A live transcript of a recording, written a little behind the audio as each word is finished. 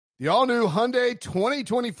The all-new Hyundai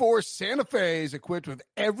 2024 Santa Fe is equipped with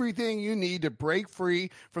everything you need to break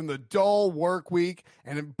free from the dull work week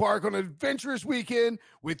and embark on an adventurous weekend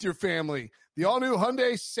with your family. The all-new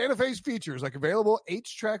Hyundai Santa Fe's features like available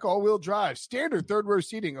H-Track all-wheel drive, standard third-row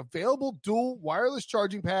seating, available dual wireless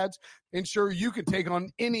charging pads, ensure you can take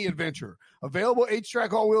on any adventure. Available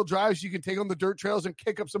H-Track all-wheel drives, you can take on the dirt trails and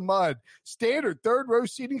kick up some mud. Standard third-row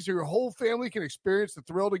seating so your whole family can experience the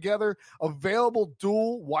thrill together. Available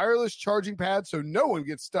dual wireless charging pads so no one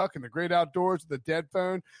gets stuck in the great outdoors with a dead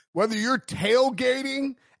phone. Whether you're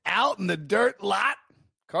tailgating out in the dirt lot,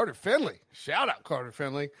 Carter Finley, shout out Carter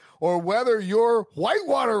Finley, or whether you're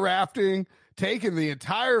whitewater rafting, taking the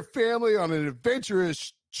entire family on an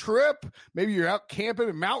adventurous trip, maybe you're out camping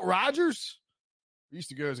in Mount Rogers. I used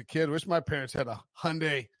to go as a kid. Wish my parents had a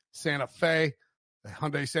Hyundai Santa Fe. The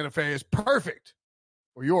Hyundai Santa Fe is perfect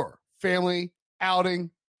for your family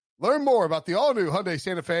outing. Learn more about the all-new Hyundai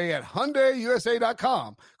Santa Fe at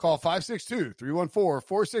HyundaiUSA.com. Call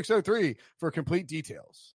 562-314-4603 for complete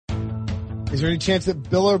details. Is there any chance that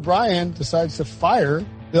Bill O'Brien decides to fire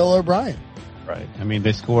Bill O'Brien? Right. I mean,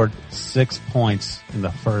 they scored 6 points in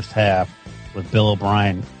the first half with Bill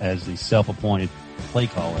O'Brien as the self-appointed play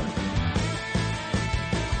caller.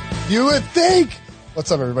 You would think.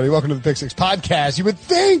 What's up, everybody? Welcome to the Pick Six Podcast. You would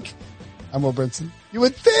think. I'm Will Brinson. You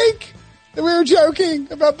would think that we were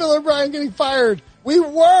joking about Bill O'Brien getting fired. We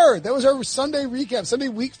were. That was our Sunday recap, Sunday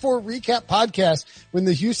week 4 recap podcast when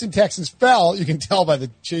the Houston Texans fell. You can tell by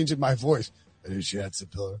the change in my voice.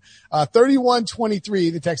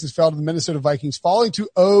 31-23, the Texans fell to the Minnesota Vikings, falling to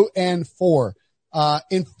 0-4.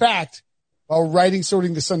 In fact, while writing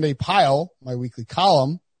Sorting the Sunday Pile, my weekly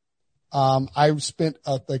column, I spent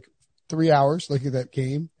like 3 hours looking at that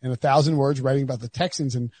game and 1,000 words writing about the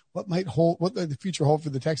Texans and what the future hold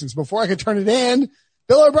for the Texans. Before I could turn it in,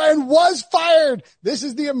 Bill O'Brien was fired. This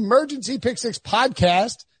is the Emergency Pick Six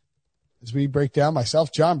Podcast. As we break down,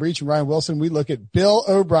 myself, John Breach, and Ryan Wilson, we look at Bill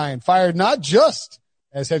O'Brien, fired not just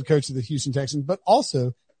as head coach of the Houston Texans, but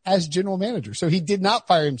also as general manager. So he did not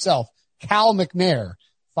fire himself. Cal McNair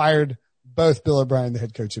fired both Bill O'Brien, the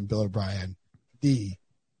head coach, and Bill O'Brien, the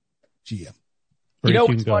GM. You know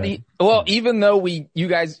what's funny? Well, even though we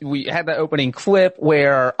had that opening clip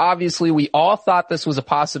where obviously we all thought this was a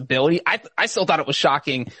possibility, I still thought it was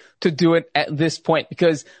shocking to do it at this point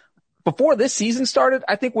because before this season started,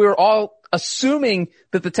 I think we were all assuming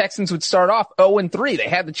that the Texans would start off 0-3. They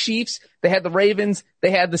had the Chiefs, they had the Ravens, they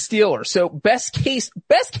had the Steelers. So best case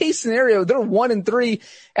scenario, they're 1-3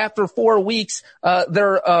 after 4 weeks.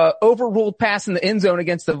 They're overruled pass in the end zone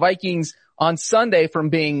against the Vikings on Sunday from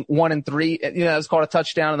being 1-3. You know, it was called a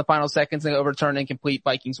touchdown in the final seconds and overturned incomplete.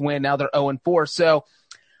 Vikings win. Now they're 0-4. So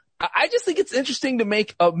I just think it's interesting to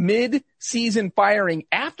make a mid-season firing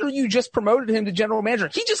after you just promoted him to general manager.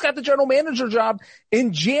 He just got the general manager job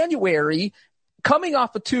in January, coming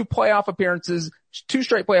off of 2 straight playoff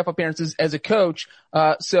appearances as a coach.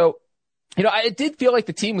 So, you know, it did feel like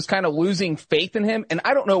the team was kind of losing faith in him. And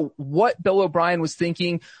I don't know what Bill O'Brien was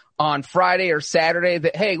thinking on Friday or Saturday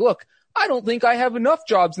that, hey, look, I don't think I have enough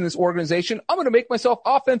jobs in this organization. I'm going to make myself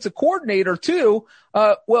offensive coordinator too.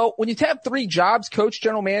 Well, when you have 3 jobs, coach,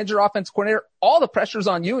 general manager, offensive coordinator, all the pressure's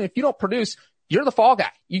on you. And if you don't produce, you're the fall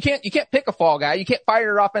guy. You can't pick a fall guy. You can't fire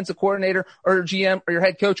your offensive coordinator or your GM or your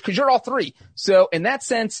head coach because you're all 3. So in that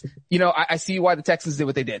sense, you know, I see why the Texans did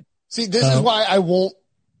what they did. See, this is why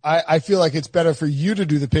I feel like it's better for you to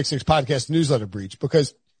do the Pick Six Podcast newsletter, Breach,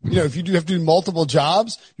 because, you know, if you do have to do multiple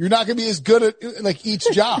jobs, you're not going to be as good at like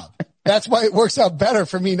each job. That's why it works out better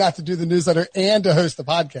for me not to do the newsletter and to host the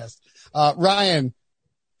podcast. Ryan,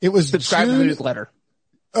 it was subscribe to the newsletter.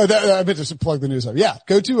 I meant to plug the newsletter. Yeah.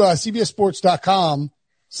 Go to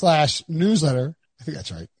cbssports.com/newsletter. I think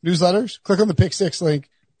that's right. Newsletters. Click on the Pick Six link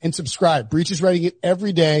and subscribe. Breach is writing it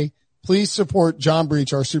every day. Please support John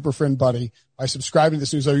Breach, our super friend buddy, by subscribing to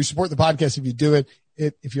this newsletter. You support the podcast if you do it.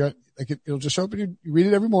 If you're like it'll just show up and you read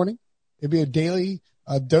it every morning. It'll be a daily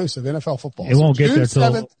dose of NFL football. It won't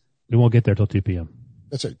get there till 2 p.m.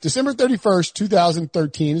 That's right. December 31st,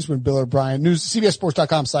 2013 is when Bill O'Brien,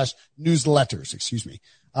 cbssports.com/newsletters, excuse me.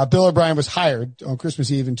 Bill O'Brien was hired on Christmas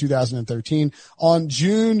Eve in 2013. On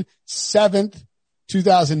June 7th,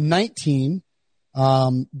 2019,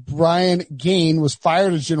 Brian Gain was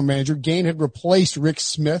fired as general manager. Gain had replaced Rick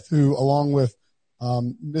Smith, who along with,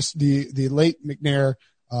 the late McNair,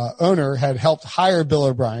 owner had helped hire Bill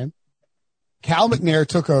O'Brien. Cal McNair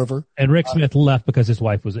took over. And Rick Smith left because his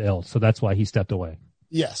wife was ill, so that's why he stepped away.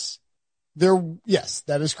 Yes. Yes,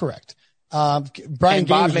 that is correct. Brian and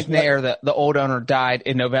Bob McNair, the old owner, died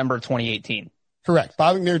in November 2018. Correct.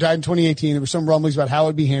 Bob McNair died in 2018. There were some rumblings about how it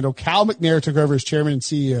would be handled. Cal McNair took over as chairman and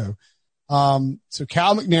CEO. So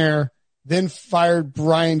Cal McNair then fired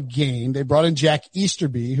Brian Gaine. They brought in Jack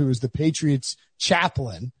Easterby, who was the Patriots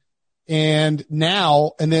chaplain. And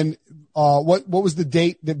then what was the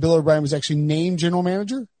date that Bill O'Brien was actually named general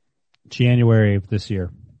manager? January of this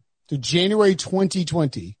year. So January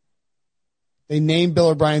 2020, they named Bill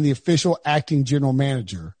O'Brien the official acting general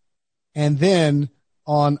manager. And then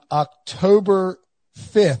on October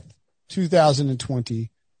 5th,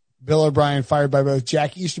 2020, Bill O'Brien fired by both.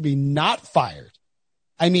 Jack Easterby not fired.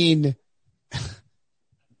 I mean,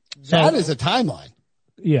 that is a timeline.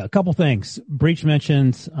 Yeah, a couple things. Breach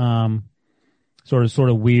mentions sort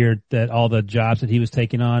of weird that all the jobs that he was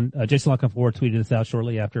taking on. Jason LaConfort tweeted this out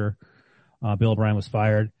shortly after Bill O'Brien was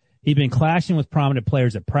fired. He'd been clashing with prominent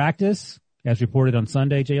players at practice, as reported on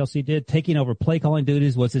Sunday. JLC did. Taking over play calling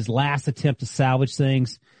duties was his last attempt to salvage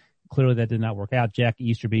things. Clearly, that did not work out. Jack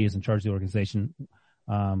Easterby is in charge of the organization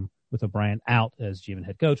with O'Brien out as GM and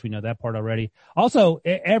head coach. We know that part already. Also,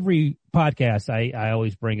 every podcast, I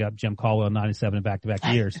always bring up Jim Caldwell 97 in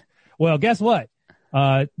back-to-back years. Well, guess what?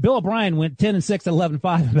 Bill O'Brien went 10-6 and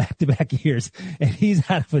 11-5 in back-to-back years, and he's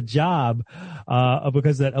out of a job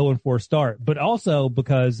because of that 0-4 start. But also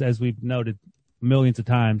because, as we've noted millions of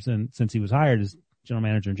times, and since he was hired as general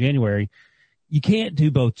manager in January, you can't do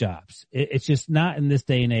both jobs. It's just not in this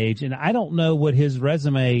day and age. And I don't know what his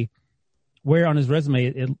resume, where on his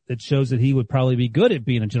resume it shows that he would probably be good at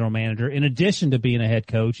being a general manager, in addition to being a head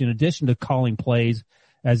coach, in addition to calling plays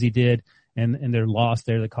as he did, and their loss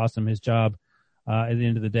there that cost him his job at the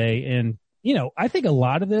end of the day. And, I think a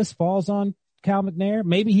lot of this falls on Cal McNair.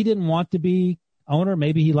 Maybe he didn't want to be owner.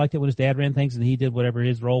 Maybe he liked it when his dad ran things and he did whatever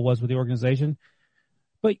his role was with the organization.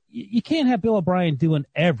 But you can't have Bill O'Brien doing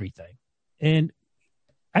everything. And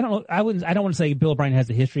I don't know. I don't want to say Bill O'Brien has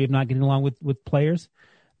a history of not getting along with players,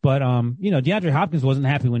 but DeAndre Hopkins wasn't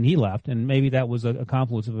happy when he left, and maybe that was a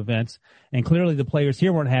confluence of events. And clearly the players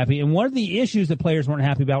here weren't happy. And one of the issues that players weren't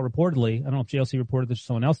happy about, reportedly, I don't know if JLC reported this or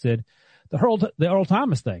someone else did, the Earl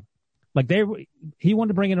Thomas thing. Like he wanted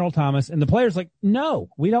to bring in Earl Thomas, and the players like, no,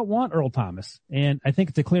 we don't want Earl Thomas. And I think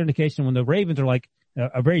it's a clear indication when the Ravens are like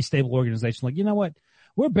a very stable organization, like, you know what?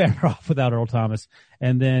 We're better off without Earl Thomas.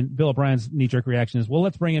 And then Bill O'Brien's knee-jerk reaction is, well,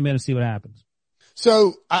 let's bring him in and see what happens.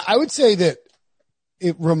 So I would say that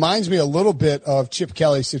it reminds me a little bit of Chip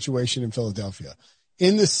Kelly's situation in Philadelphia,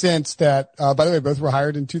 in the sense that, by the way, both were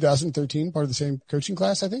hired in 2013, part of the same coaching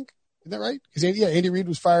class, I think. Isn't that right? Because Andy Reid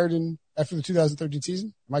was fired after the 2013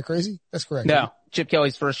 season. Am I crazy? That's correct. No, right? Chip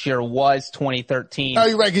Kelly's first year was 2013. Oh,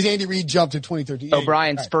 you're right, because Andy Reid jumped in 2013.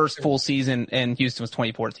 O'Brien's first full season in Houston was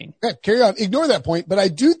 2014. Okay, carry on. Ignore that point, but I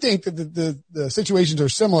do think that the situations are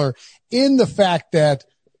similar in the fact that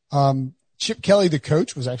Chip Kelly, the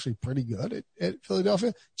coach, was actually pretty good at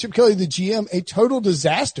Philadelphia. Chip Kelly, the GM, a total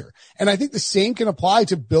disaster. And I think the same can apply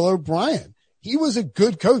to Bill O'Brien. He was a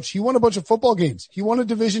good coach. He won a bunch of football games. He won a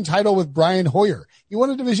division title with Brian Hoyer. He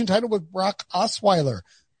won a division title with Brock Osweiler.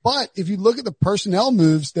 But if you look at the personnel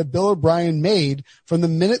moves that Bill O'Brien made from the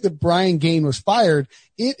minute that Brian Gaine was fired,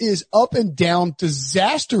 it is up and down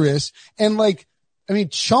disastrous and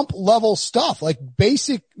chump level stuff, like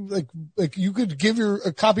basic, like you could give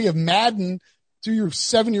a copy of Madden to your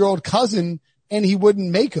 7-year-old cousin and he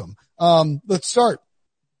wouldn't make them. Let's start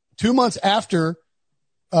 2 months after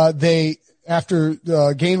Gaine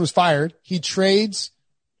was fired, he trades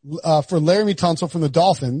for Laramie Tunsil from the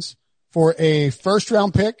Dolphins for a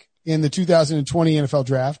first-round pick in the 2020 NFL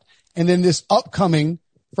draft, and then this upcoming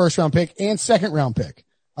first-round pick and second-round pick.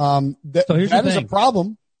 So that is a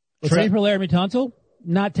problem. Trade for Laramie Tunsil,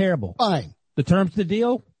 not terrible. Fine. The terms of the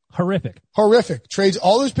deal, horrific. Trades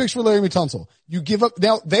all those picks for Laramie Tunsil. You give up.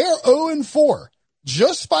 Now, they are 0-4.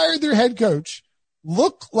 Just fired their head coach.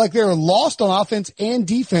 Look like they're lost on offense and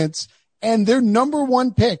defense, and their number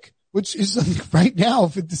one pick, which is right now,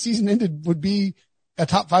 if the season ended, would be a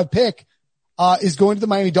top 5 pick, is going to the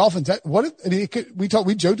Miami Dolphins.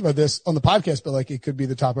 We joked about this on the podcast, but it could be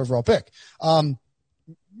the top overall pick.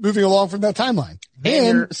 Moving along from that timeline.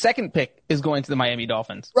 And your second pick is going to the Miami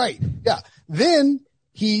Dolphins. Right. Yeah. Then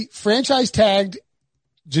he franchise tagged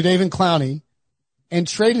Jadeveon Clowney and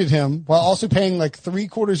traded him while also paying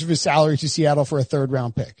 3/4 of his salary to Seattle for a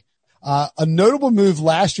 3rd-round pick. A notable move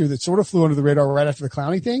last year that sort of flew under the radar right after the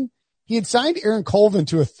Clowney thing. He had signed Aaron Colvin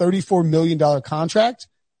to a $34 million contract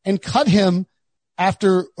and cut him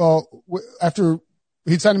after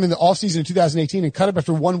he'd signed him in the offseason in 2018 and cut him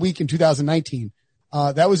after 1 week in 2019.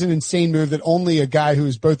 That was an insane move that only a guy who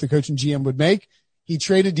is both the coach and GM would make. He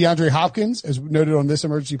traded DeAndre Hopkins, as noted on this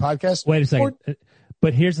emergency podcast. Wait a second.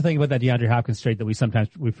 But here's the thing about that DeAndre Hopkins trade that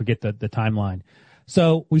we forget the timeline.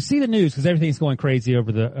 So we see the news because everything's going crazy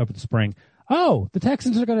over the spring. Oh, the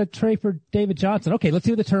Texans are going to trade for David Johnson. Okay, let's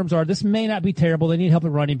see what the terms are. This may not be terrible. They need help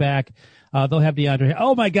at running back. They'll have DeAndre.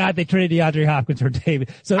 Oh my God, they traded DeAndre Hopkins for David.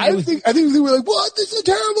 So I think they were like, what? This is a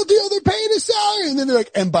terrible deal. They're paying his salary. And then they're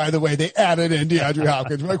like, and by the way, they added in DeAndre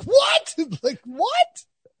Hopkins. We're like, what? Like, what?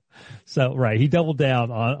 So, right. He doubled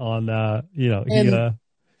down on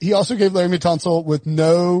he also gave Larry Tunsil with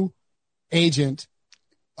no agent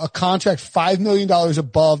a contract $5 million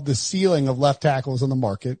above the ceiling of left tackles on the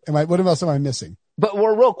market. What else am I missing? But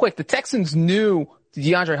real quick, the Texans knew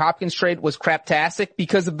the DeAndre Hopkins trade was craptastic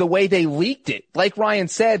because of the way they leaked it. Like Ryan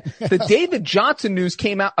said, the David Johnson news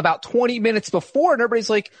came out about 20 minutes before, and everybody's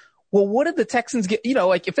like, well, what did the Texans get?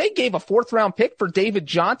 Like if they gave a 4th round pick for David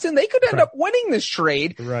Johnson, they could end up winning this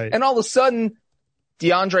trade. Right. And all of a sudden,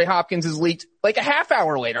 DeAndre Hopkins is leaked like a half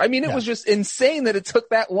hour later. I mean, it was just insane that it took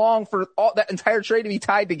that long for all that entire trade to be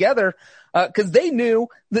tied together, cause they knew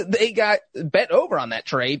that they got bet over on that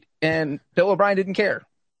trade and Bill O'Brien didn't care.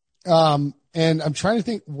 And I'm trying to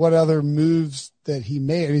think what other moves that he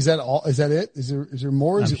made. I mean, is that all? Is that it? Is there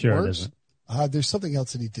more? I'm sure it isn't. There's something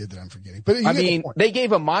else that he did that I'm forgetting. But I mean, they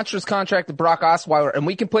gave a monstrous contract to Brock Osweiler, and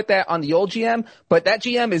we can put that on the old GM, but that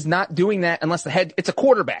GM is not doing that unless it's a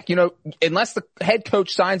quarterback. Unless the head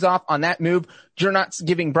coach signs off on that move, you're not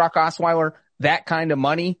giving Brock Osweiler that kind of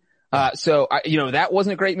money. So that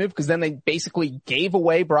wasn't a great move because then they basically gave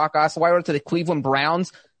away Brock Osweiler to the Cleveland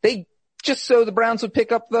Browns. They just so the Browns would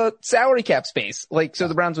pick up the salary cap space, so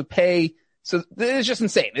the Browns would pay. So it's just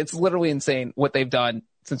insane. It's literally insane what they've done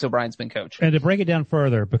since O'Brien's been coach. And to break it down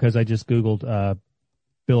further, because I just Googled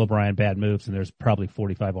Bill O'Brien bad moves, and there's probably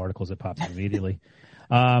 45 articles that popped up immediately.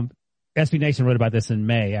 SB Nation wrote about this in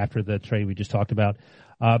May after the trade we just talked about.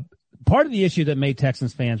 Part of the issue that made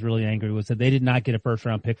Texans fans really angry was that they did not get a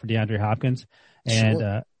 1st-round pick for DeAndre Hopkins.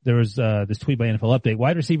 And there was this tweet by NFL Update.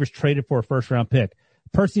 Wide receivers traded for a 1st-round pick.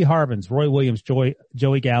 Percy Harvins, Roy Williams,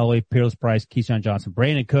 Joey Galloway, Peerless Price, Keyshawn Johnson,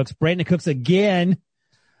 Brandon Cooks again,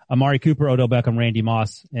 Amari Cooper, Odell Beckham, Randy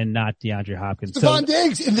Moss, and not DeAndre Hopkins. Stephon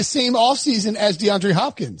Diggs in the same offseason as DeAndre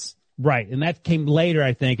Hopkins. Right, and that came later,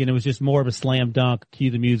 I think, and it was just more of a slam dunk.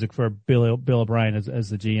 Cue the music for Bill O'Brien as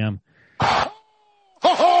the GM.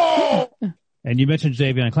 And you mentioned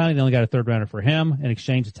Jadeveon Clowney. They only got a 3rd-rounder for him. In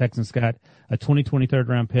exchange, the Texans got a 2020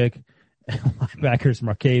 3rd-round pick. Linebackers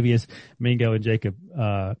Marcavius, Mingo, and Jacob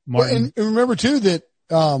Martin. Well, and remember, too, that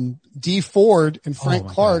D. Ford and Frank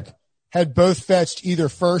Clark had both fetched either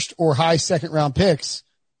 1st or high 2nd-round picks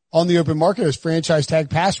on the open market as franchise tag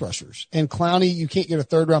pass rushers. And Clowney, you can't get a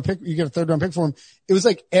 3rd-round pick. You get a 3rd-round pick for him. It was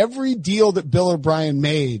like every deal that Bill O'Brien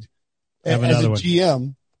made as a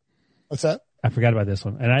GM. What's that? I forgot about this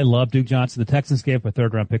one. And I love Duke Johnson. The Texans gave up a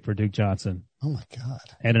 3rd-round pick for Duke Johnson. Oh, my God.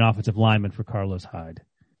 And an offensive lineman for Carlos Hyde.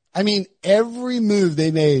 I mean, every move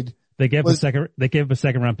they made. They gave up a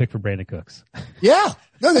 2nd-round pick for Brandon Cooks. Yeah.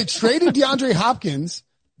 No, they traded DeAndre Hopkins,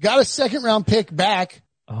 got a 2nd-round pick back.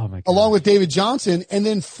 Oh my God. Along with David Johnson, and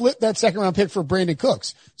then flipped that 2nd-round pick for Brandon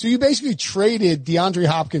Cooks. So you basically traded DeAndre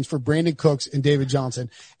Hopkins for Brandon Cooks and David Johnson.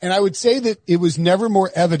 And I would say that it was never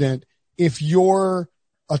more evident if you're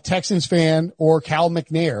a Texans fan or Cal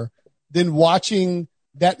McNair than watching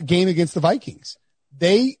that game against the Vikings.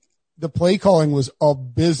 The play calling was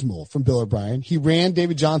abysmal from Bill O'Brien. He ran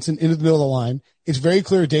David Johnson into the middle of the line. It's very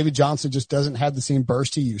clear David Johnson just doesn't have the same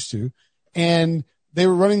burst he used to. And they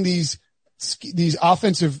were running these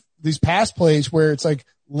pass plays where it's like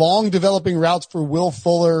long developing routes for Will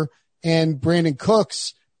Fuller and Brandon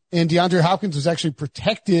Cooks, and DeAndre Hopkins was actually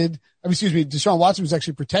protected. Deshaun Watson was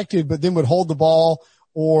actually protected, but then would hold the ball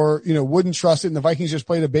or, wouldn't trust it. And the Vikings just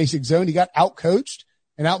played a basic zone. He got outcoached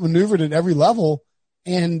and outmaneuvered at every level.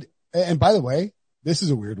 And by the way, this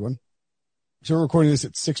is a weird one. So we're recording this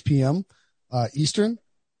at 6 p.m. Eastern.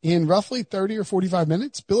 In roughly 30 or 45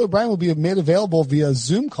 minutes, Bill O'Brien will be made available via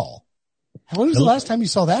Zoom call. When was the last time you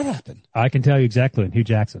saw that happen? I can tell you exactly. Hugh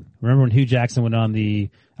Jackson. Remember when Hugh Jackson went on the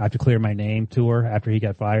I Have to Clear My Name tour after he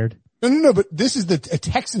got fired? No, but this is a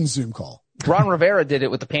Texan Zoom call. Ron Rivera did it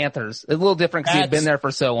with the Panthers. It's a little different because he'd been there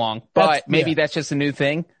for so long, but maybe that's just a new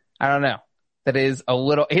thing. I don't know. That is a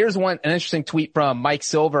little, here's an interesting tweet from Mike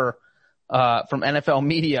Silver, from NFL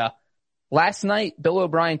Media. Last night, Bill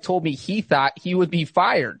O'Brien told me he thought he would be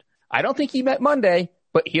fired. I don't think he meant Monday,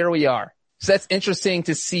 but here we are. So that's interesting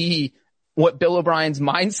to see what Bill O'Brien's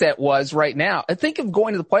mindset was right now. I think of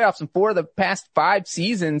going to the playoffs in 4 of the past 5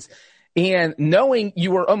 seasons and knowing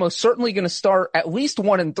you were almost certainly going to start at least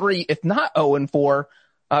 1-3, if not 0-4,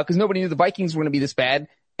 because nobody knew the Vikings were going to be this bad.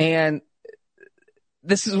 And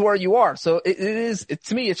this is where you are. So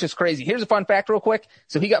to me, it's just crazy. Here's a fun fact real quick.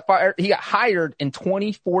 So he got hired in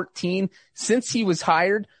 2014. Since he was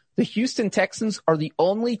hired, the Houston Texans are the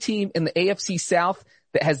only team in the AFC South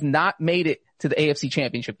that has not made it to the AFC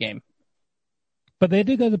Championship game. But they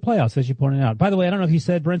did go to the playoffs, as you pointed out. By the way, I don't know if you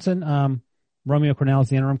said, Brinson, Romeo Crennel is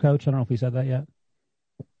the interim coach. I don't know if we said that yet.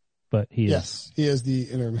 But he is. Yes, he is the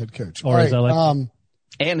interim head coach. Or is that like,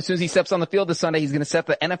 and as soon as he steps on the field this Sunday, he's going to set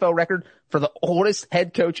the NFL record for the oldest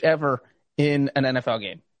head coach ever in an NFL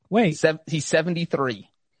game. Wait. He's 73.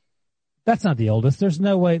 That's not the oldest. There's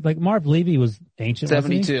no way. Like Marv Levy was ancient.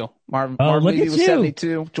 72. Marv Levy was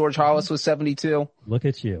 72. George Hollis was 72. Look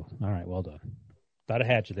at you. All right. Well done. Thought I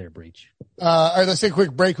had you there, Breach. All right. Let's take a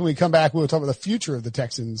quick break. When we come back, we'll talk about the future of the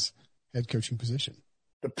Texans head coaching position.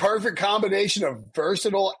 The perfect combination of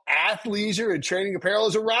versatile athleisure and training apparel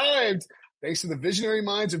has arrived. Thanks to the visionary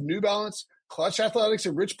minds of New Balance, Clutch Athletics,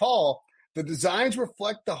 and Rich Paul, the designs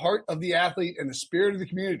reflect the heart of the athlete and the spirit of the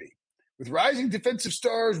community. With rising defensive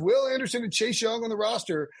stars Will Anderson and Chase Young on the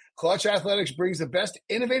roster, Clutch Athletics brings the best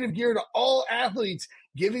innovative gear to all athletes,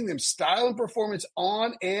 giving them style and performance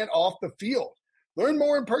on and off the field. Learn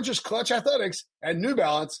more and purchase Clutch Athletics at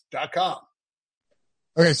newbalance.com.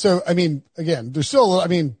 Okay, so, again, there's still all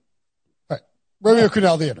right, Romeo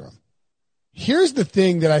Crennel, the interim. Here's the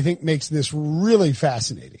thing that I think makes this really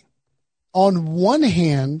fascinating. On one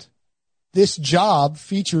hand, this job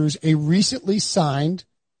features a recently signed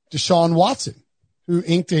Deshaun Watson, who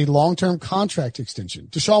inked a long-term contract extension.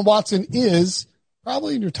 Deshaun Watson is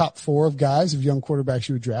probably in your top 4 of guys of young quarterbacks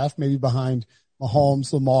you would draft, maybe behind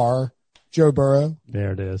Mahomes, Lamar, Joe Burrow.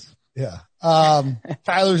 There it is. Yeah.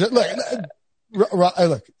 Tyler's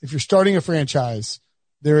look, if you're starting a franchise,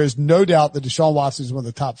 there is no doubt that Deshaun Watson is one of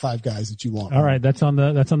the top 5 guys that you want. All right, that's on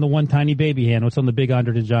the one tiny baby hand. What's on the big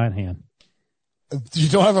Andre the Giant hand? You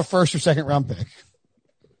don't have a first or second round pick.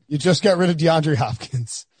 You just got rid of DeAndre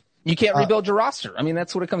Hopkins. You can't rebuild your roster.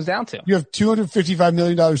 That's what it comes down to. You have $255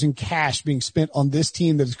 million in cash being spent on this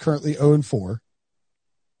team that is currently 0-4.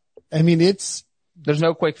 There's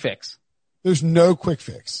no quick fix. There's no quick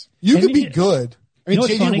fix. You could be good.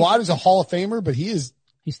 J.J. Watt is a Hall of Famer, but he's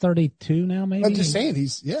 32 now, maybe. I'm just saying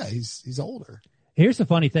he's older. Here's the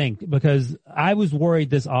funny thing, because I was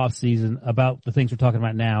worried this offseason about the things we're talking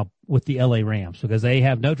about now with the LA Rams, because they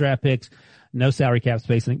have no draft picks, no salary cap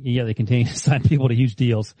space, and yet they continue to sign people to huge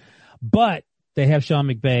deals. But they have Sean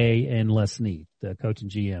McVay and Les Snead, the coach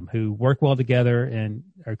and GM, who work well together and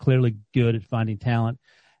are clearly good at finding talent.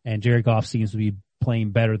 And Jared Goff seems to be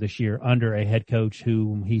playing better this year under a head coach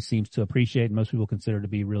whom he seems to appreciate and most people consider to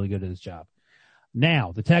be really good at his job.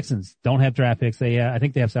 Now, the Texans don't have draft picks. I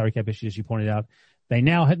think they have salary cap issues, as you pointed out. They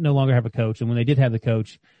now no longer have a coach, and when they did have the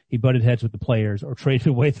coach, he butted heads with the players or traded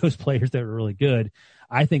away those players that were really good.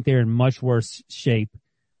 I think they're in much worse shape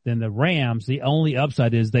than the Rams. The only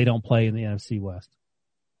upside is they don't play in the NFC West.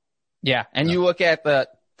 Yeah, and you look at the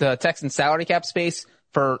Texans salary cap space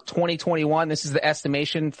for 2021. This is the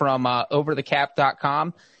estimation from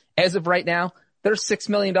overthecap.com. As of right now, they're $6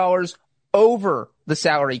 million over the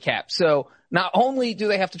salary cap. So not only do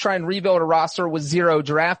they have to try and rebuild a roster with 0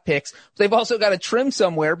 draft picks, they've also got to trim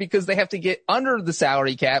somewhere because they have to get under the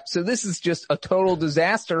salary cap. So this is just a total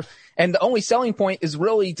disaster. And the only selling point is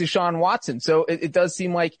really Deshaun Watson. So it does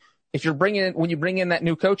seem like when you bring in that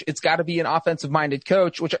new coach, it's got to be an offensive minded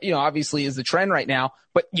coach, which, obviously is the trend right now,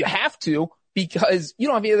 but you have to, because you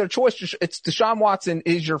don't have any other choice. It's Deshaun Watson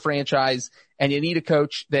is your franchise, and you need a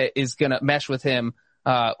coach that is going to mesh with him,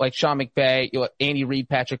 like Sean McVay, Andy Reid,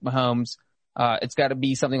 Patrick Mahomes. It's got to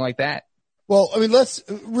be something like that. Well, let's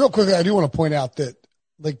real quickly. I do want to point out that,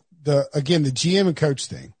 the GM and coach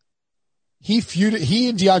thing, he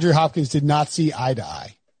and DeAndre Hopkins did not see eye to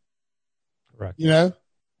eye. Correct. Yeah,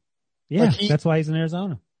 that's why he's in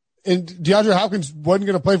Arizona. And DeAndre Hopkins wasn't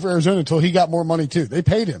going to play for Arizona until he got more money too. They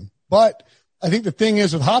paid him. But I think the thing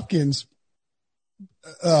is with Hopkins,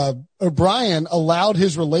 O'Brien allowed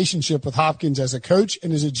his relationship with Hopkins as a coach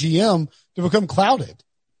and as a GM to become clouded.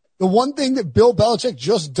 The one thing that Bill Belichick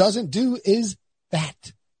just doesn't do is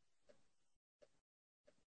that.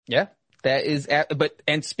 Yeah, that is.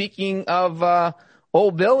 And speaking of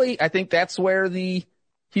old Billy, I think that's where the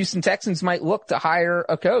Houston Texans might look to hire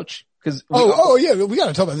a coach. Yeah, we got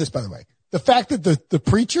to talk about this, by the way. The fact that the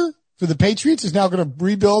preacher for the Patriots is now going to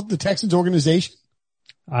rebuild the Texans organization.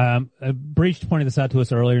 Breach pointed this out to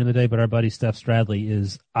us earlier in the day, but our buddy Steph Stradley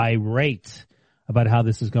is irate about how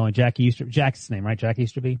this is going. Jack's his name, right? Jack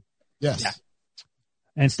Easterby? Yes. Yeah.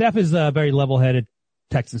 And Steph is a very level-headed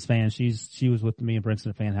Texans fan. She was with me in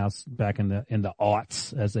Princeton Fan House back in the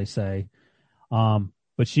aughts, as they say.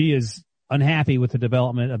 But she is unhappy with the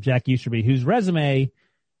development of Jack Easterby, whose resume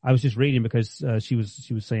I was just reading because she was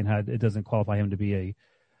saying how it doesn't qualify him to be a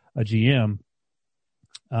GM,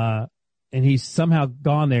 and he's somehow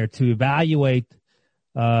gone there to evaluate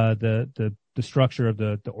the structure of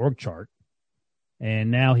the org chart,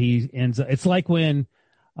 and now he ends up. It's like when,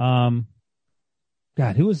 God,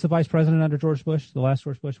 who was the vice president under George Bush? The last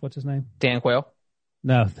George Bush, what's his name? Dan Quayle.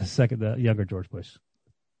 No, the younger George Bush.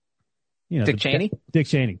 Dick Cheney. Dick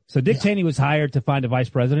Cheney. So Dick Cheney was hired to find a vice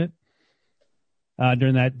president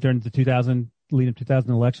during the 2000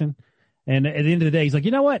 election, and at the end of the day, he's like,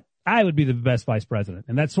 you know what? I would be the best vice president,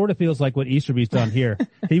 and that sort of feels like what Easterby's done here.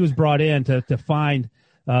 He was brought in to find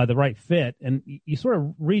the right fit, and you sort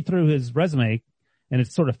of read through his resume, and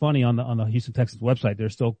it's sort of funny on the Houston Texans website.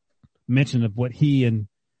 There's still mention of what he and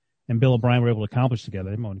Bill O'Brien were able to accomplish together.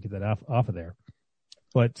 They want to get that off of there.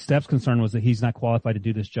 But Steph's concern was that he's not qualified to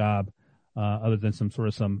do this job, other than some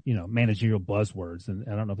managerial buzzwords, and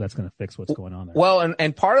I don't know if that's going to fix what's going on there. Well,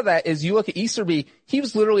 and part of that is you look at Easterby, he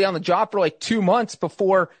was literally on the job for like 2 months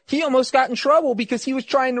before he almost got in trouble because he was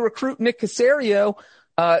trying to recruit Nick Caserio.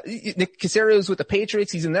 Nick Caserio's with the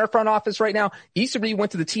Patriots. He's in their front office right now. Easterby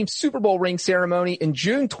went to the team's Super Bowl ring ceremony in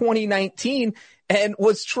June 2019 and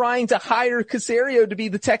was trying to hire Caserio to be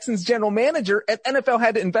the Texans general manager, and NFL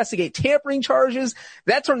had to investigate tampering charges.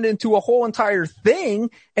 That turned into a whole entire thing.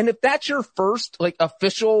 And if that's your first like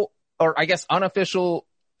official or I guess unofficial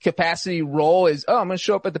capacity role is, I'm going to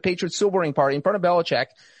show up at the Patriots Super Bowl ring party in front of Belichick.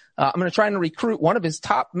 I'm going to try and recruit one of his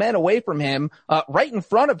top men away from him, right in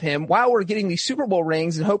front of him while we're getting these Super Bowl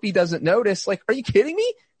rings and hope he doesn't notice. Like, are you kidding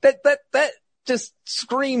me? That just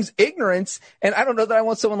screams ignorance. And I don't know that I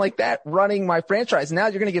want someone like that running my franchise. Now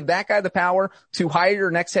you're going to give that guy the power to hire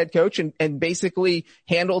your next head coach and basically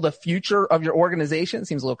handle the future of your organization. It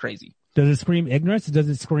seems a little crazy. Does it scream ignorance? Or does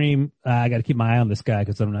it scream, I got to keep my eye on this guy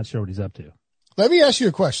because I'm not sure what he's up to? Let me ask you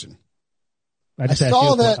a question. I just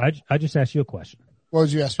asked you a question. What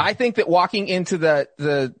would you ask me? I think that walking into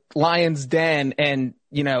the lion's den and,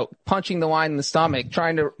 punching the lion in the stomach,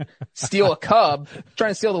 trying to steal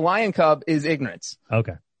the lion cub is ignorance.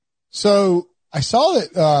 Okay. So I saw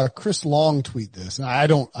that, Chris Long tweet this, and I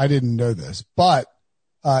didn't know this, but,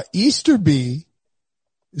 Easterby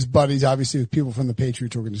is buddies, obviously, with people from the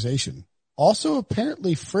Patriots organization. Also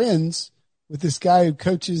apparently friends with this guy who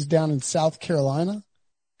coaches down in South Carolina,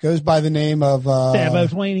 goes by the name of, Dabo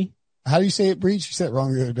Swinney. How do you say it, Breach? You said it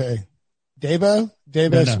wrong the other day. Dabo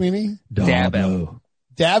Swinney? Dabo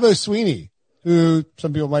Swinney, who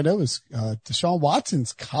some people might know is Deshaun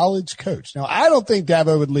Watson's college coach. Now, I don't think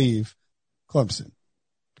Dabo would leave Clemson.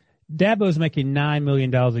 Dabo's making $9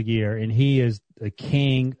 million a year, and he is the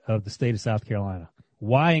king of the state of South Carolina.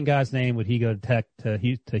 Why in God's name would he go to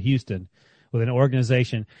Houston with an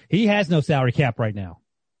organization? He has no salary cap right now,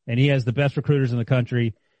 and he has the best recruiters in the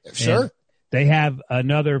country. Sure. They have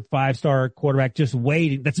another 5-star quarterback just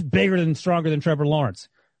waiting. That's bigger and stronger than Trevor Lawrence.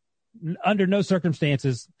 Under no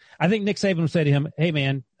circumstances. I think Nick Saban would say to him, hey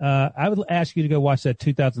man, I would ask you to go watch that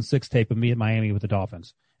 2006 tape of me at Miami with the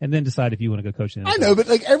Dolphins and then decide if you want to go coach in the NFL. I know, but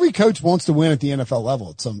like every coach wants to win at the NFL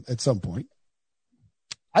level at some point.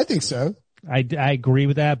 I think so. I agree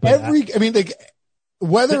with that, but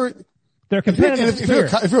whether they're competitive.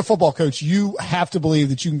 If you're a football coach, you have to believe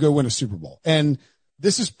that you can go win a Super Bowl. And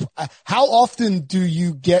this is how often do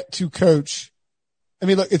you get to coach? I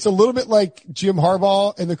mean, look, it's a little bit like Jim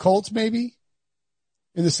Harbaugh and the Colts, maybe,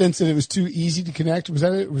 in the sense that it was too easy to connect. Was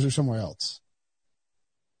that it? Or was there somewhere else?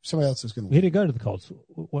 Somebody else is going to. He didn't go to the Colts.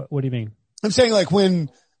 What do you mean? I'm saying like when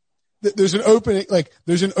there's an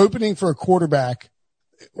opening for a quarterback,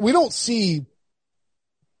 we don't see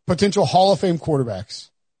potential Hall of Fame quarterbacks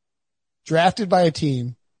drafted by a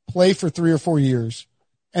team, play for 3 or 4 years,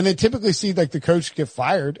 and then typically see like the coach get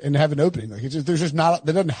fired and have an opening. Like that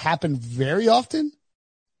doesn't happen very often.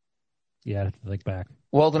 Yeah, I have to think back.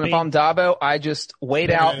 Well, then if I'm Dabo, I just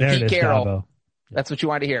wait out Pete Carroll. Dabo. That's what you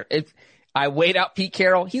want to hear. If I wait out Pete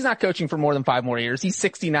Carroll, he's not coaching for more than 5 more years. He's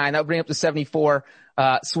 69. That'll bring him up to 74.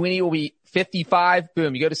 Swinney will be 55.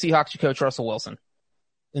 Boom. You go to Seahawks, you coach Russell Wilson.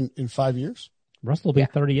 In 5 years? Russell will be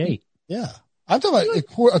 38. Yeah. I'm talking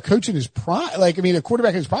about a coach in his prime. Like, I mean, a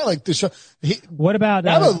quarterback in his prime. Like, what about,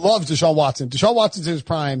 Dabo loves Deshaun Watson. Deshaun Watson's in his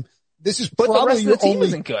prime. This is but probably the rest of the team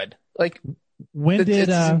isn't good. Like,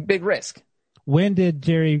 it's a big risk. When did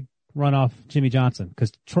Jerry run off Jimmy Johnson?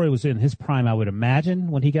 Because Troy was in his prime, I would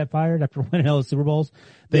imagine, when he got fired after winning all the Super Bowls.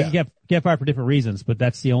 They get fired for different reasons, but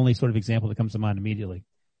that's the only sort of example that comes to mind immediately.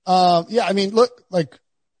 Yeah, I mean, look, like,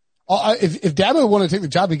 if Dabo wanted to take the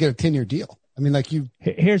job, he'd get a 10-year deal. I mean, like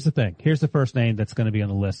Here's the thing. Here's the first name that's going to be on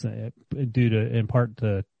the list due to, in part,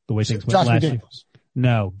 to the way things went Josh last year. McDaniels.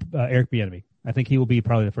 No, Eric Bieniemy. I think he will be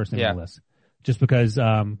probably the first name on the list. just because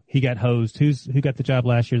he got hosed. Who got the job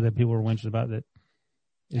last year that people were whinging about that?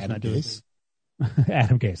 Adam Gase.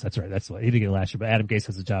 Adam Gase, that's right. That's what he didn't get it last year, but Adam Gase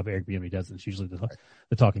has a job Eric Bieniemy doesn't. It's usually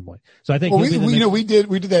the talking point. So I think we did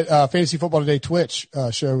that Fantasy Football Today Twitch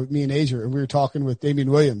show with me and Asia, and we were talking with Damian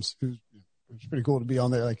Williams, who's pretty cool to be on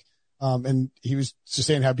there. Like, and he was just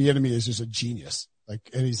saying how Bieniemy is just a genius. Like,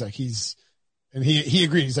 and he's like he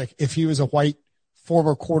agreed. He's like, if he was a white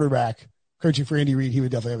former quarterback coaching for Andy Reid, he would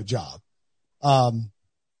definitely have a job.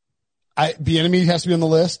 Bieniemy has to be on the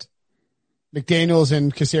list. McDaniels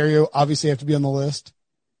and Caserio obviously have to be on the list.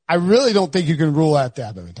 I really don't think you can rule out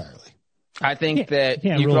Dabo entirely. I think that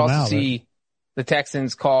you could also see the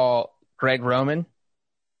Texans call Greg Roman.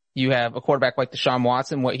 You have a quarterback like Deshaun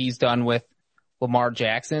Watson, what he's done with Lamar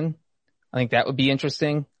Jackson. I think that would be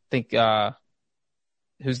interesting. I think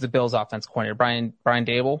who's the Bills' offense coordinator? Brian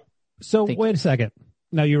Dable. So wait a second.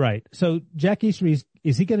 No, you're right. So Jack Easterby,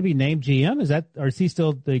 is he going to be named GM? Or is he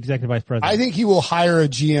still the executive vice president? I think he will hire a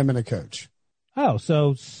GM and a coach. Oh,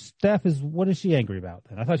 so Steph what is she angry about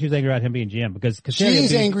then? I thought she was angry about him being GM because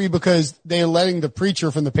she's angry because they're letting the preacher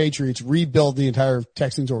from the Patriots rebuild the entire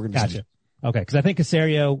Texans organization. Gotcha. Okay, because I think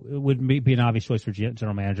Caserio would be an obvious choice for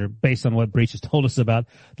general manager based on what Breach has told us about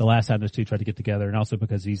the last time those two tried to get together, and also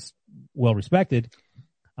because he's well respected.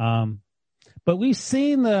 But we've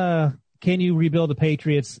seen the can you rebuild the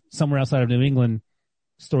Patriots somewhere outside of New England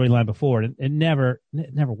storyline before, and it never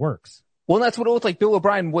works. Well, that's what it looked like Bill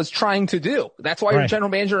O'Brien was trying to do. That's why your general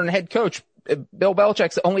manager and head coach, Bill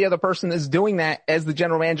Belichick's the only other person that's doing that as the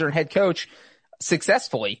general manager and head coach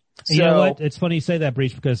successfully. So, you know what? It's funny you say that,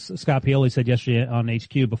 Breach, because Scott Pioli said yesterday on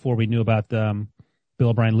HQ before we knew about Bill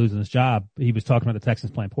O'Brien losing his job, he was talking about the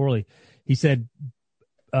Texans playing poorly. He said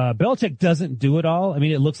Belichick doesn't do it all. I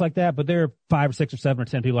mean, it looks like that, but there are 5 or 6 or 7 or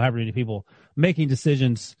 10 people, however many people, making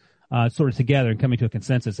decisions sort of together and coming to a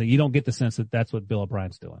consensus. So you don't get the sense that that's what Bill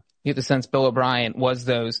O'Brien's doing. You get the sense Bill O'Brien was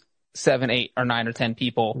those 7, 8, or 9 or 10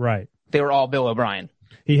 people. Right. They were all Bill O'Brien.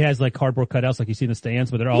 He has like cardboard cutouts like you see in the stands,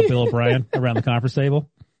 but they're all Bill O'Brien around the conference table.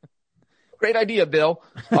 Great idea, Bill.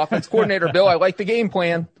 Offense coordinator, Bill. I like the game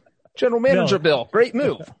plan. General manager, Bill. Great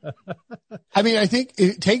move. I mean, I think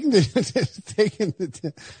taking the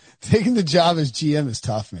job as GM is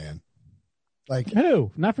tough, man. Like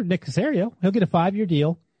who? Not for Nick Caserio. He'll get a 5-year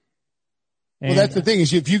deal. Well, that's the thing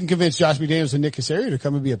is if you can convince Josh McDaniels and Nick Caserio to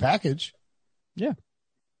come and be a package. Yeah.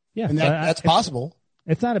 And that's possible.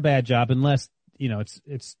 It's not a bad job unless,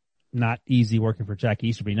 it's not easy working for Jack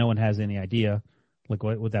Easterby. No one has any idea like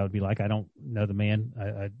what that would be like. I don't know the man.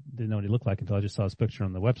 I didn't know what he looked like until I just saw his picture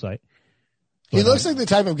on the website. He looks like the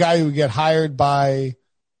type of guy who would get hired by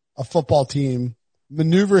a football team,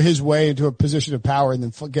 maneuver his way into a position of power, and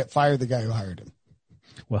then get fired the guy who hired him.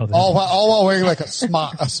 Well, all while wearing like a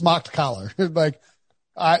smocked collar. Like,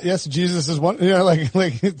 yes, Jesus is one, like,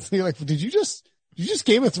 did you just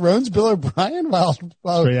Game of Thrones Bill O'Brien while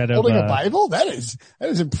holding a Bible? That is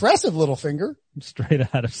impressive, little finger. Straight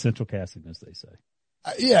out of Central Casting, as they say.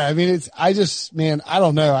 Yeah. I mean, I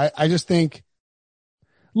don't know. I just think.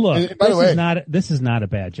 Look, this is not a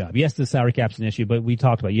bad job. Yes, the salary cap's an issue, but we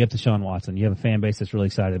talked about it. You have Deshaun Watson. You have a fan base that's really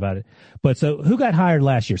excited about it. But so who got hired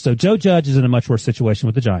last year? So Joe Judge is in a much worse situation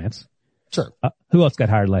with the Giants. Sure. Who else got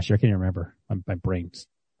hired last year? I can't even remember. My brain's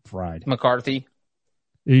fried. McCarthy.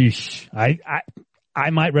 Eesh. I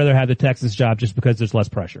might rather have the Texans job just because there's less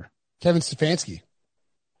pressure. Kevin Stefanski.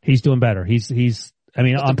 He's doing better. He's on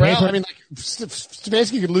paper.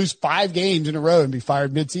 Stefanski could lose 5 games in a row and be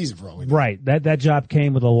fired mid-season for all we know. Right. That job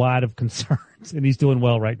came with a lot of concerns, and he's doing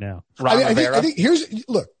well right now. I think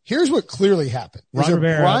here's what clearly happened. Ron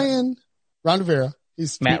Rivera.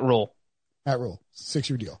 Matt Rule.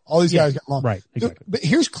 6-year deal. All these guys got long. Right. Exactly. But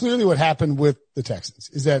here's clearly what happened with the Texans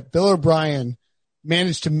is that Bill O'Brien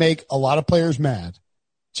managed to make a lot of players mad.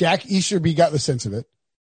 Jack Easterby got the sense of it.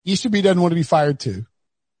 Easterby doesn't want to be fired too.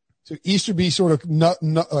 So Easterby sort of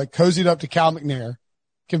cozied up to Cal McNair,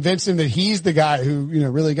 convinced him that he's the guy who,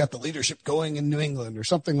 really got the leadership going in New England or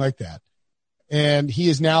something like that. And he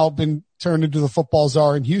has now been turned into the football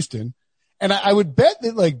czar in Houston. And I would bet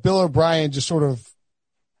that like Bill O'Brien just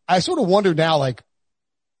I sort of wonder now, like,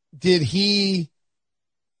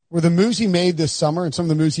 were the moves he made this summer and some of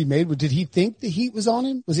the moves he made, did he think the heat was on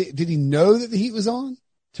him? Did he know that the heat was on?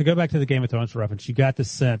 To go back to the Game of Thrones reference, you got the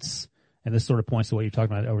sense, and this sort of points to what you're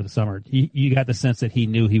talking about over the summer, you got the sense that he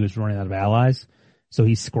knew he was running out of allies. So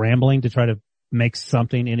he's scrambling to try to make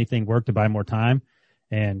anything work to buy more time.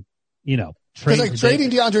 And, trading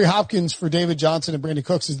DeAndre Hopkins for David Johnson and Brandon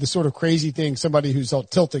Cooks is the sort of crazy thing somebody who's all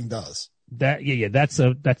tilting does. That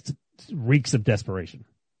reeks of desperation.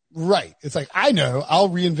 Right. It's like, I know, I'll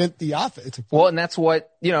reinvent the offense. Well, and that's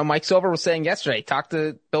what, Mike Silver was saying yesterday. Talked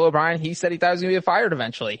to Bill O'Brien. He said he thought he was going to get fired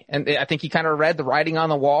eventually. And I think he kind of read the writing on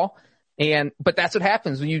the wall. But that's what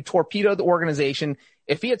happens when you torpedo the organization.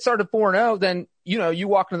 If he had started 4-0, then, you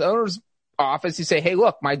walk into the owner's office, you say, hey,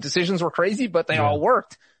 look, my decisions were crazy, but they all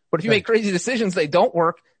worked. But if you make crazy decisions, they don't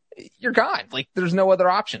work, you're gone. Like, there's no other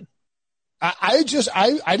option. I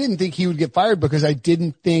didn't think he would get fired because I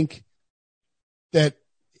didn't think that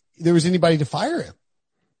there was anybody to fire him.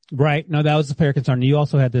 Right. No, that was the fair concern. You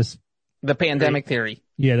also had the pandemic theory.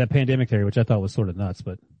 Yeah, that pandemic theory, which I thought was sort of nuts,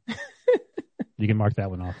 but you can mark that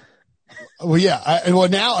one off. Well, yeah.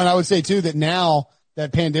 Now, and I would say too that now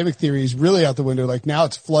that pandemic theory is really out the window. Like now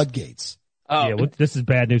it's floodgates. Oh, yeah. Well, this is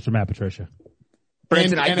bad news for Matt Patricia.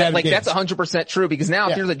 Brenton, that's 100% true because now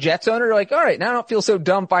if you're the Jets owner, you're like, all right, now I don't feel so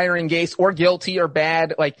dumb firing Gase or guilty or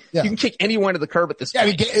bad. Like you can kick anyone to the curb at this point. I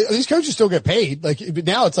mean, these coaches still get paid. Like, but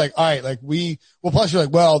now it's like, all right, like plus you're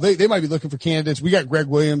like, well, they might be looking for candidates. We got Greg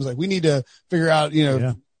Williams. Like we need to figure out,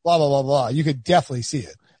 blah, blah, blah, blah. You could definitely see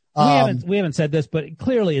it. We haven't said this, but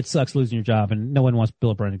clearly it sucks losing your job and no one wants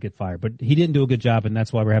Bill O'Brien to get fired, but he didn't do a good job and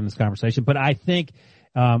that's why we're having this conversation. But I think,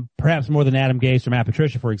 perhaps more than Adam Gase or Matt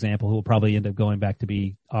Patricia, for example, who will probably end up going back to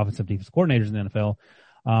be offensive defense coordinators in the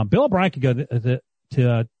NFL. Bill O'Brien could go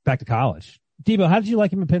back to college. Debo, how did you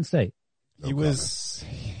like him in Penn State? He was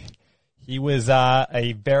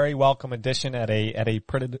a very welcome addition at a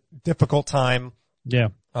pretty difficult time. Yeah.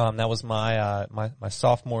 That was my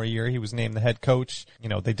sophomore year. He was named the head coach.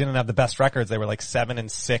 They didn't have the best records. They were like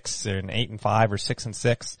 7-6 and 8-5 or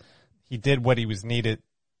 6-6. He did what he was needed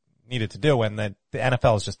to do, and the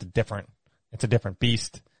NFL is just a different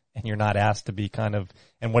beast, and you're not asked to be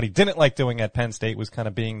and what he didn't like doing at Penn State was kind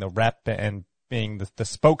of being the rep and being the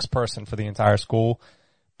spokesperson for the entire school,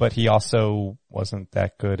 but he also wasn't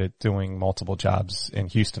that good at doing multiple jobs in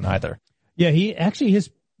Houston either. Yeah, he actually, his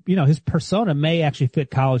persona may actually fit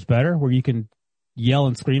college better, where you can yell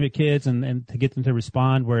and scream at kids and to get them to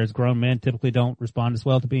respond, whereas grown men typically don't respond as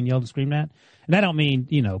well to being yelled and screamed at. And I don't mean,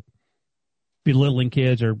 belittling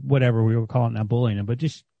kids or whatever we were calling it now, bullying them, but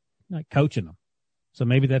just like coaching them. So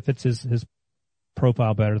maybe that fits his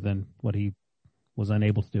profile better than what he was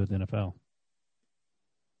unable to do at the NFL.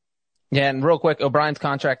 Yeah, and real quick, O'Brien's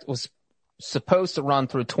contract was supposed to run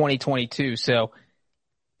through 2022, so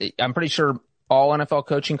I'm pretty sure all NFL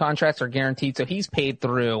coaching contracts are guaranteed, so he's paid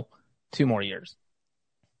through 2 more years.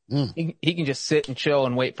 He can just sit and chill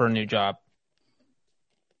and wait for a new job.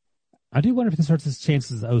 I do wonder if this hurts his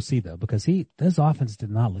chances as OC though, because his offense did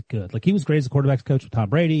not look good. Like he was great as a quarterback's coach with Tom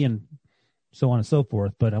Brady and so on and so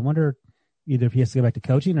forth. But I wonder either if he has to go back to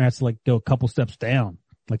coaching or has to go a couple steps down,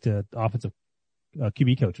 like the offensive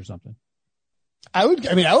QB coach or something. I would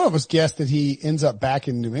almost guess that he ends up back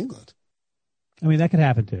in New England. I mean, that could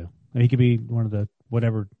happen too. I mean, he could be one of the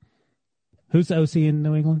whatever. Who's the OC in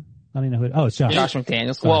New England? I don't even know who. Oh, it's Josh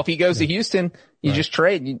McDaniels. Sorry. Well, if he goes to Houston, you just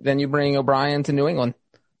trade. Then you bring O'Brien to New England.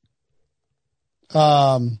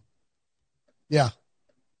 Yeah.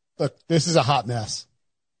 Look, this is a hot mess.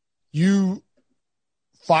 You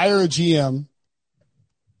fire a GM,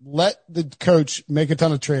 let the coach make a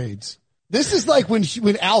ton of trades. This is like when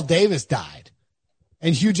Al Davis died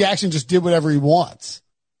and Hugh Jackson just did whatever he wants.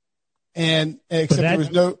 And except there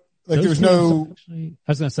was no, like there was no, actually,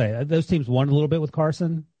 I was going to say those teams won a little bit with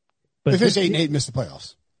Carson, but they 8-8 missed the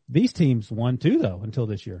playoffs. These teams won too though until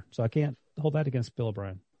this year. So I can't hold that against Bill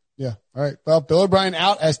O'Brien. Yeah. All right. Well, Bill O'Brien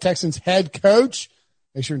out as Texans head coach.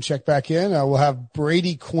 Make sure and check back in. We'll have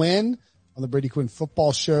Brady Quinn on the Brady Quinn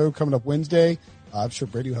football show coming up Wednesday. I'm sure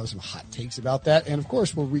Brady will have some hot takes about that. And of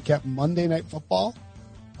course, we'll recap Monday Night Football.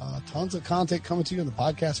 Tons of content coming to you on the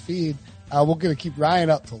podcast feed. We're going to keep Ryan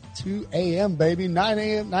up till 2 a.m., baby. 9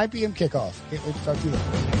 p.m. kickoff. Can't wait to talk to you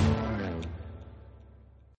later.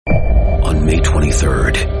 On May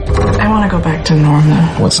 23rd. I want to go back to normal.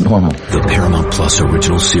 What's normal? The Paramount Plus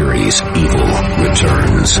original series, Evil,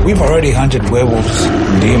 returns. We've already hunted werewolves,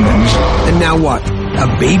 demons. And now what?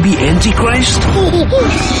 A baby Antichrist?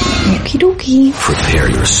 Okie dokie. Prepare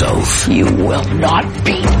yourself. You will not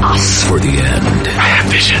beat us. For the end. I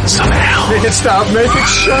have visions of hell. Make it stop. Make it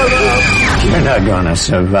shut up. You're not gonna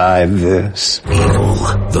survive this. Evil,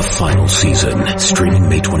 the final season. Streaming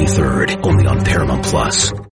May 23rd. Only on Paramount Plus.